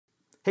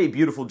Hey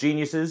beautiful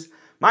geniuses,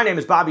 my name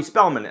is Bobby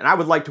Spellman and I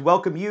would like to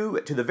welcome you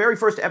to the very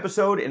first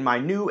episode in my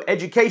new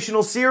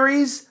educational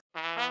series,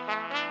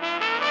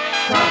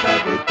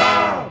 Trumpet with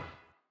Bob.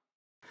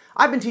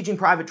 I've been teaching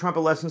private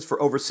trumpet lessons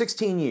for over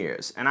 16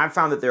 years and I've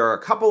found that there are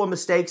a couple of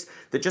mistakes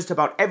that just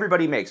about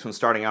everybody makes when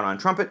starting out on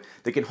trumpet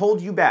that can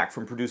hold you back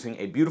from producing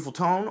a beautiful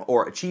tone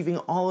or achieving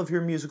all of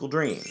your musical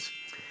dreams.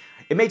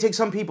 It may take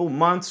some people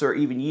months or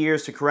even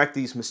years to correct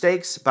these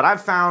mistakes, but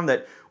I've found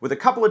that with a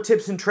couple of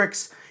tips and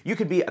tricks, you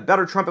could be a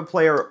better trumpet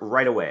player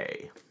right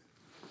away.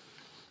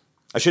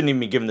 I shouldn't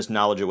even be giving this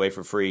knowledge away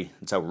for free.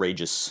 It's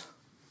outrageous.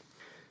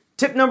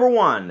 Tip number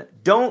 1,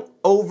 don't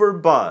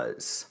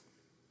overbuzz.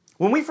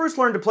 When we first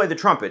learned to play the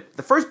trumpet,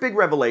 the first big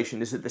revelation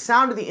is that the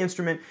sound of the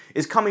instrument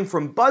is coming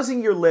from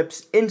buzzing your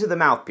lips into the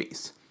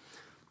mouthpiece.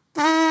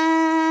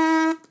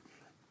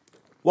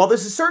 While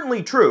this is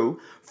certainly true,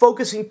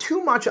 focusing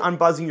too much on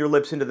buzzing your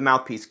lips into the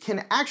mouthpiece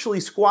can actually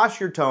squash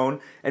your tone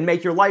and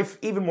make your life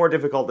even more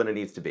difficult than it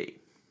needs to be.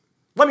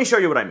 Let me show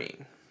you what I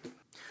mean.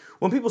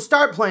 When people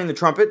start playing the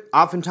trumpet,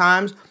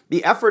 oftentimes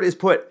the effort is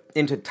put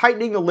into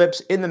tightening the lips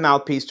in the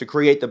mouthpiece to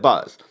create the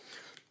buzz.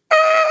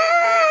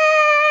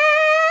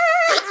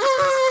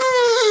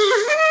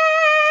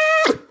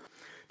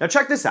 Now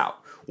check this out.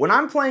 When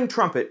I'm playing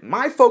trumpet,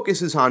 my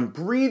focus is on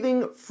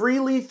breathing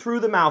freely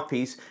through the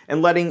mouthpiece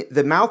and letting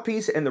the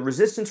mouthpiece and the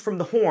resistance from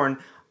the horn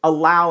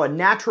allow a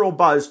natural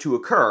buzz to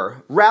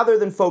occur, rather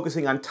than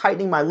focusing on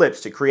tightening my lips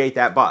to create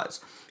that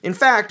buzz. In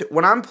fact,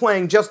 when I'm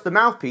playing just the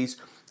mouthpiece,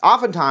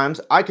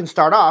 oftentimes I can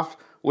start off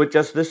with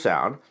just this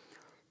sound.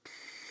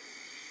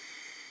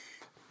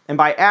 And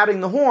by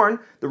adding the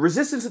horn, the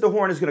resistance of the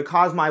horn is going to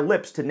cause my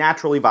lips to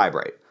naturally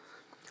vibrate.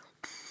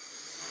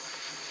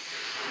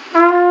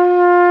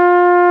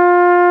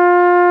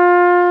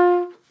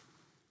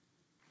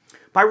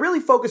 By really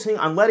focusing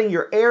on letting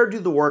your air do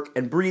the work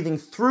and breathing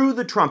through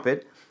the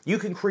trumpet, you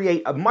can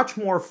create a much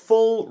more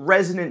full,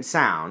 resonant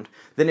sound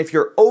than if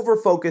you're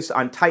over-focused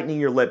on tightening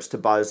your lips to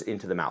buzz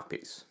into the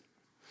mouthpiece.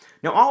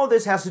 Now, all of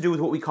this has to do with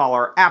what we call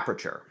our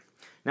aperture.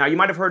 Now, you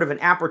might have heard of an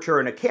aperture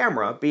in a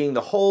camera being the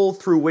hole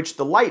through which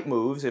the light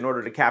moves in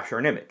order to capture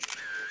an image.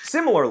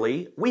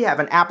 Similarly, we have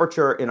an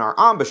aperture in our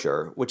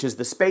embouchure, which is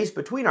the space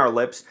between our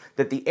lips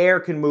that the air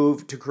can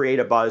move to create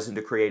a buzz and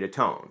to create a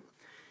tone.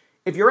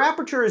 If your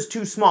aperture is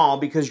too small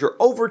because you're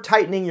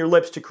over-tightening your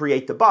lips to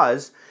create the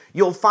buzz,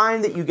 you'll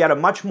find that you get a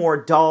much more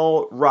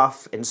dull,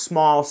 rough, and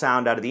small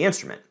sound out of the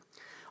instrument.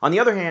 On the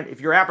other hand,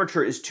 if your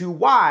aperture is too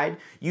wide,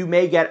 you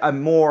may get a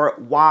more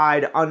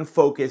wide,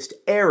 unfocused,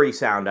 airy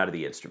sound out of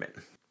the instrument.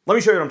 Let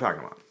me show you what I'm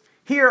talking about.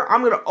 Here,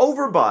 I'm going to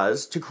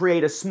overbuzz to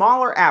create a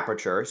smaller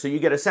aperture so you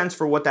get a sense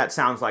for what that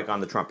sounds like on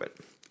the trumpet.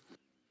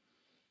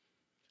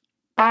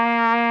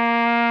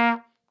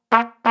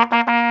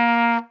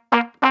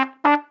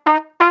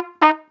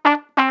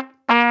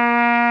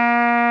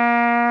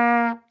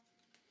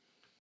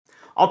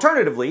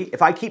 Alternatively,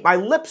 if I keep my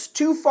lips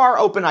too far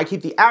open, I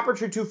keep the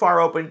aperture too far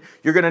open,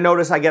 you're going to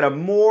notice I get a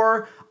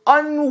more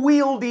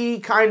unwieldy,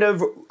 kind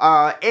of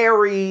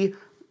airy,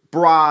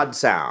 broad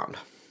sound.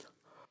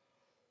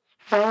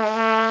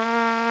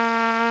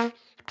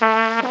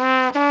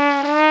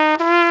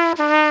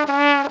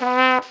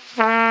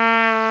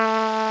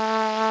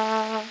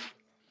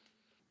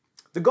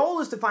 The goal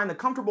is to find the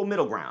comfortable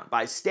middle ground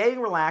by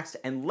staying relaxed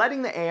and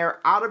letting the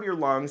air out of your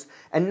lungs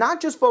and not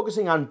just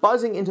focusing on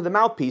buzzing into the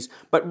mouthpiece,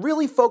 but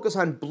really focus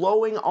on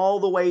blowing all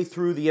the way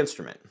through the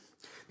instrument.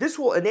 This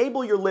will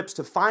enable your lips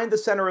to find the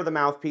center of the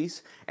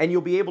mouthpiece and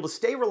you'll be able to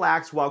stay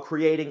relaxed while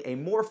creating a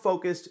more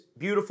focused,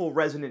 beautiful,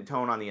 resonant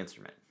tone on the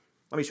instrument.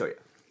 Let me show you.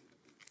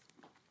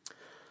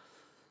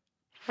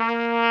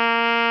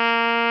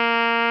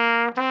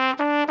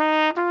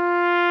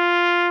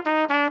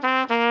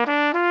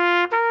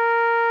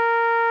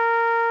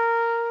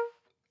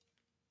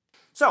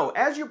 So,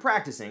 as you're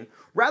practicing,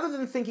 rather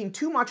than thinking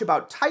too much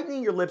about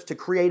tightening your lips to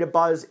create a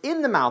buzz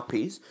in the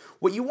mouthpiece,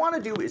 what you want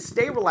to do is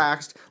stay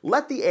relaxed,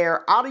 let the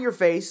air out of your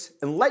face,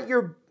 and let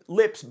your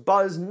lips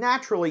buzz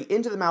naturally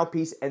into the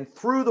mouthpiece and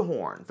through the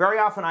horn. Very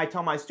often I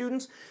tell my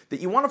students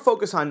that you want to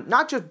focus on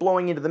not just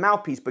blowing into the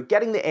mouthpiece, but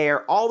getting the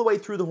air all the way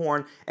through the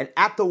horn and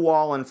at the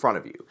wall in front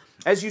of you.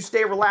 As you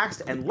stay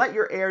relaxed and let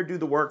your air do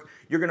the work,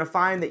 you're going to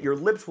find that your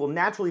lips will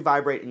naturally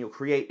vibrate and you'll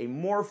create a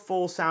more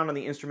full sound on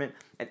the instrument,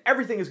 and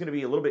everything is going to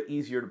be a little bit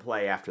easier to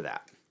play after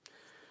that.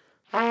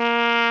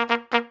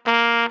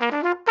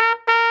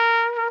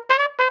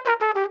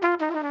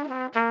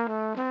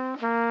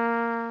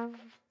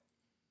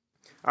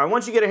 All right,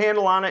 once you get a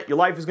handle on it, your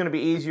life is going to be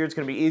easier. It's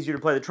going to be easier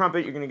to play the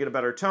trumpet. You're going to get a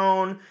better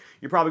tone.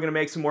 You're probably going to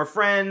make some more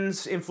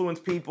friends, influence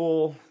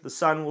people. The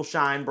sun will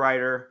shine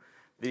brighter.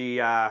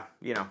 The,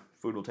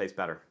 food will taste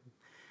better.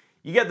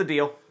 You get the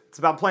deal. It's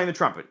about playing the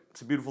trumpet.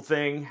 It's a beautiful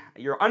thing.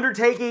 You're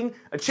undertaking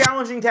a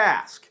challenging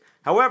task.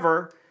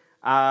 However,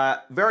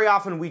 very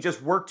often we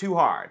just work too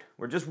hard.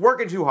 We're just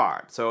working too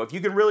hard. So if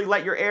you can really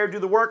let your air do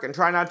the work and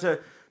try not to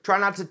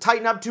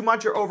tighten up too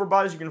much or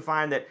overbuzz, you're going to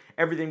find that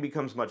everything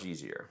becomes much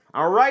easier.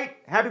 All right,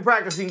 happy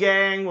practicing,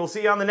 gang. We'll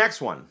see you on the next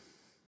one.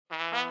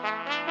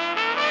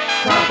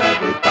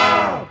 Trumpet with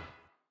Bob.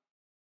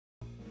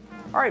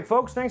 Alright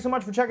folks, thanks so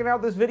much for checking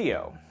out this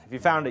video. If you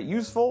found it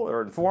useful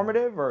or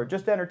informative or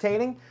just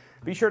entertaining,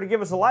 be sure to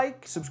give us a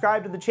like,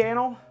 subscribe to the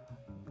channel,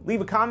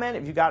 leave a comment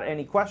if you got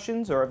any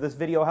questions or if this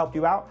video helped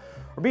you out,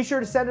 or be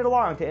sure to send it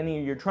along to any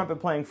of your trumpet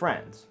playing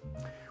friends.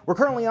 We're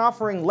currently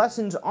offering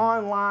lessons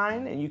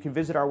online, and you can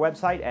visit our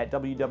website at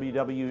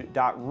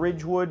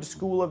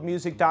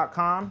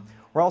www.ridgewoodschoolofmusic.com.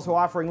 We're also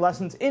offering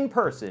lessons in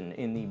person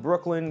in the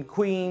Brooklyn,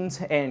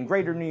 Queens, and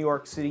greater New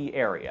York City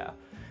area.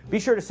 Be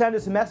sure to send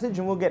us a message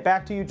and we'll get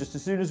back to you just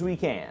as soon as we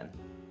can.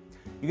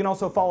 You can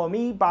also follow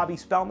me, Bobby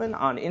Spellman,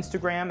 on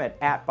Instagram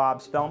at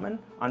Bob Spellman,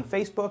 on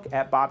Facebook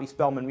at Bobby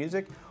Spellman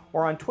Music,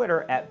 or on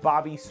Twitter at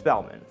Bobby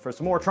Spellman for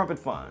some more trumpet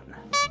fun.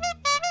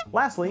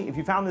 Lastly, if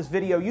you found this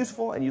video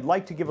useful and you'd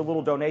like to give a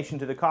little donation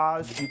to the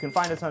cause, you can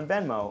find us on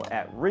Venmo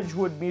at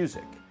Ridgewood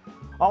Music.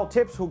 All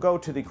tips will go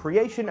to the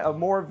creation of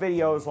more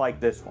videos like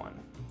this one,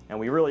 and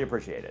we really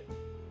appreciate it.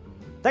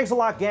 Thanks a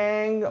lot,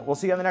 gang. We'll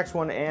see you on the next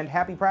one, and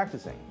happy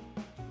practicing.